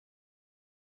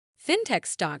Fintech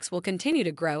stocks will continue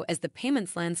to grow as the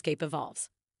payments landscape evolves.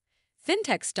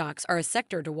 Fintech stocks are a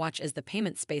sector to watch as the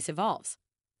payment space evolves.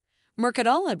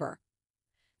 Mercado Libre.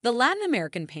 The Latin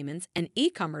American payments and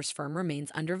e-commerce firm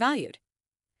remains undervalued.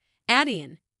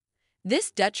 Adyen.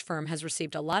 This Dutch firm has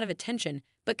received a lot of attention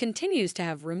but continues to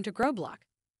have room to grow.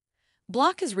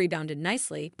 Block has rebounded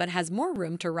nicely but has more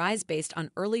room to rise based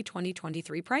on early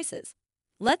 2023 prices.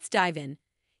 Let's dive in.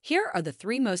 Here are the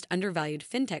 3 most undervalued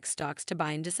fintech stocks to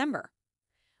buy in December.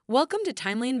 Welcome to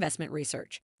Timely Investment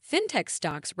Research. Fintech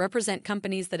stocks represent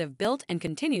companies that have built and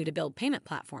continue to build payment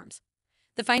platforms.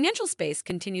 The financial space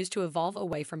continues to evolve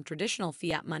away from traditional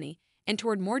fiat money and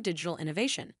toward more digital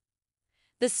innovation.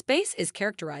 The space is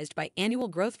characterized by annual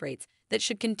growth rates that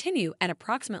should continue at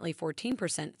approximately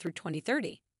 14% through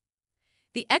 2030.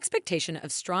 The expectation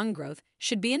of strong growth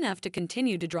should be enough to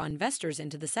continue to draw investors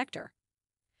into the sector.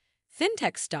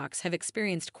 Fintech stocks have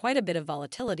experienced quite a bit of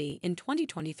volatility in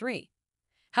 2023.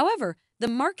 However, the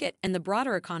market and the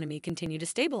broader economy continue to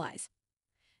stabilize.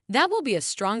 That will be a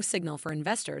strong signal for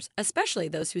investors, especially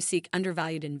those who seek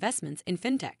undervalued investments in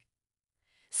fintech.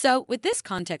 So, with this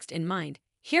context in mind,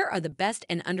 here are the best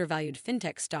and undervalued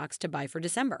fintech stocks to buy for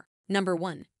December. Number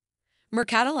 1.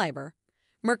 Mercado Libre.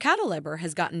 Mercado Libre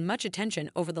has gotten much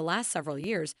attention over the last several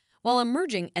years while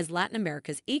emerging as Latin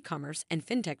America's e-commerce and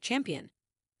fintech champion.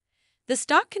 The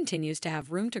stock continues to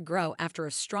have room to grow after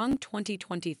a strong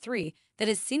 2023 that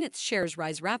has seen its shares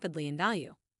rise rapidly in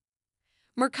value.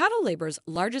 Mercado Libre's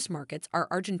largest markets are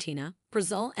Argentina,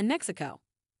 Brazil, and Mexico.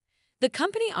 The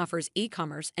company offers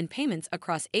e-commerce and payments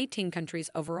across 18 countries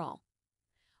overall.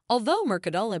 Although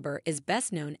Mercado Libre is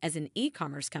best known as an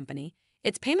e-commerce company,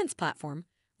 its payments platform,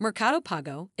 Mercado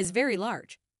Pago, is very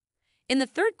large. In the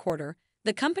third quarter,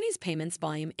 the company's payments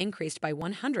volume increased by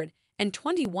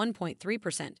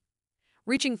 121.3%.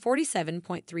 Reaching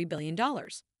 $47.3 billion.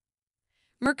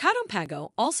 Mercado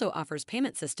Pago also offers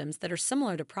payment systems that are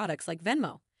similar to products like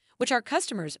Venmo, which our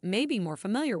customers may be more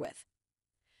familiar with.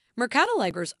 Mercado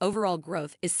Libre's overall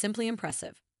growth is simply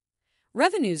impressive.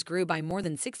 Revenues grew by more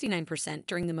than 69%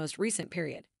 during the most recent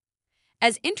period.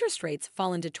 As interest rates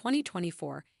fall into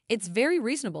 2024, it's very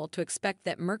reasonable to expect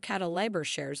that Mercado Libre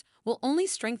shares will only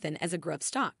strengthen as a growth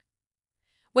stock.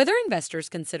 Whether investors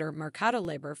consider Mercado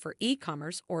Libre for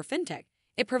e-commerce or fintech,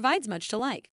 it provides much to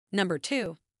like. Number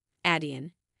 2.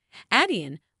 Adyen.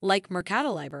 Adyen, like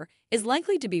Mercado Libre, is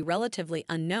likely to be relatively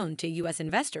unknown to U.S.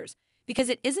 investors because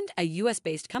it isn't a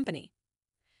U.S.-based company.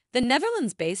 The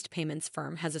Netherlands-based payments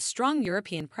firm has a strong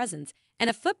European presence and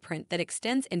a footprint that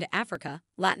extends into Africa,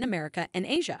 Latin America, and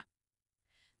Asia.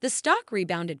 The stock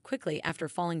rebounded quickly after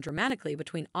falling dramatically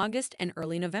between August and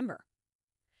early November.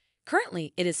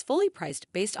 Currently, it is fully priced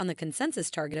based on the consensus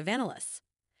target of analysts.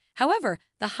 However,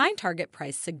 the high target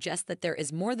price suggests that there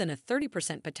is more than a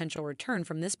 30% potential return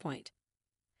from this point.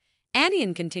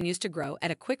 Adyen continues to grow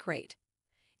at a quick rate.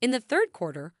 In the third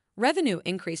quarter, revenue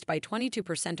increased by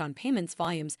 22% on payments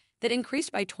volumes that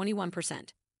increased by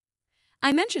 21%.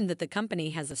 I mentioned that the company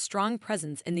has a strong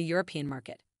presence in the European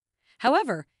market.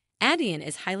 However, Adyen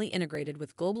is highly integrated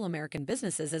with global American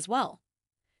businesses as well.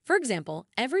 For example,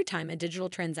 every time a digital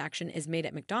transaction is made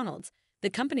at McDonald's, the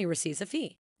company receives a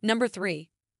fee. Number 3.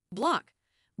 Block.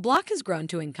 Block has grown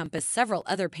to encompass several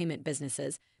other payment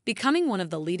businesses, becoming one of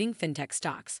the leading fintech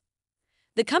stocks.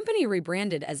 The company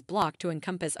rebranded as Block to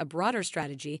encompass a broader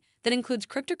strategy that includes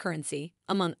cryptocurrency,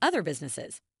 among other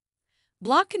businesses.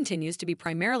 Block continues to be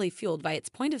primarily fueled by its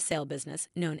point-of-sale business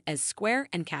known as Square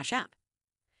and Cash App.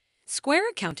 Square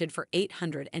accounted for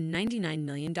 $899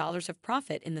 million of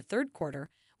profit in the third quarter,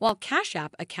 while Cash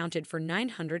App accounted for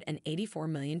 $984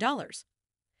 million.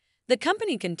 The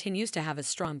company continues to have a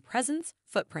strong presence,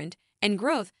 footprint, and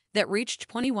growth that reached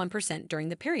 21% during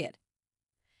the period.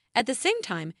 At the same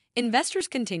time, investors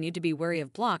continue to be wary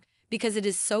of Block because it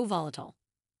is so volatile.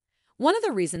 One of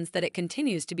the reasons that it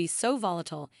continues to be so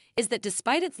volatile is that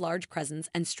despite its large presence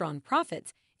and strong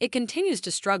profits, it continues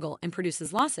to struggle and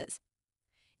produces losses.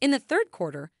 In the third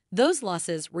quarter, those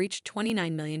losses reached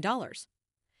 $29 million.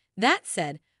 That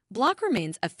said, Block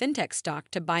remains a fintech stock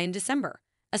to buy in December,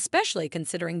 especially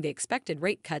considering the expected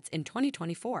rate cuts in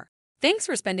 2024. Thanks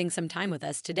for spending some time with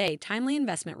us today, Timely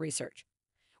Investment Research.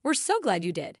 We're so glad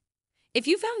you did. If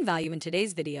you found value in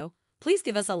today's video, please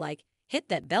give us a like, hit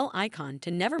that bell icon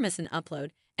to never miss an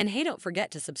upload, and hey, don't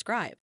forget to subscribe.